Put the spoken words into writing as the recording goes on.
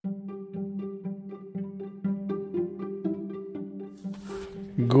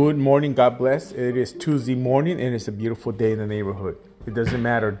Good morning, God bless. It is Tuesday morning and it's a beautiful day in the neighborhood. It doesn't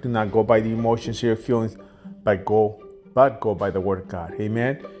matter. Do not go by the emotions or your feelings, but go by the word of God.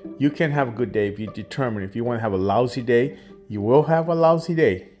 Amen. You can have a good day if you determine. If you want to have a lousy day, you will have a lousy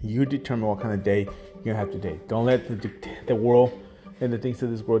day. You determine what kind of day you're going to have today. Don't let the world and the things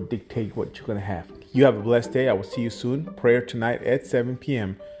of this world dictate what you're going to have. You have a blessed day. I will see you soon. Prayer tonight at 7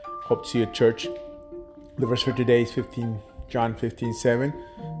 p.m. Hope to see you at church. The verse for today is John 15:7.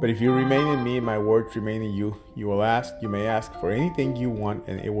 But if you remain in me and my words remain in you, you may ask for anything you want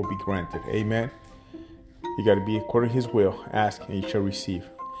and it will be granted. Amen. You got to be according to his will. Ask and you shall receive.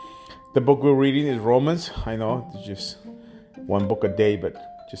 The book we're reading is Romans. I know it's just one book a day, but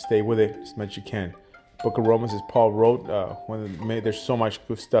just stay with it as much as you can. Book of Romans, as Paul wrote, there's so much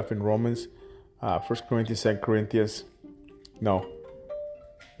good stuff in Romans. 1 Corinthians, 2 Corinthians. No.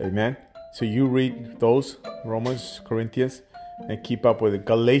 Amen. So you read those, Romans, Corinthians, and keep up with it.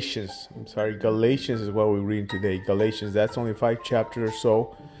 Galatians is what we're reading today. Galatians, that's only 5 chapters or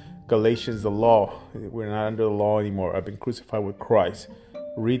so. Galatians, the law. We're not under the law anymore. I've been crucified with Christ.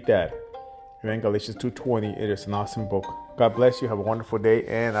 Read that. Amen. Galatians 2:20. It is an awesome book. God bless you. Have a wonderful day,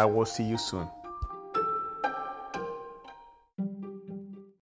 and I will see you soon.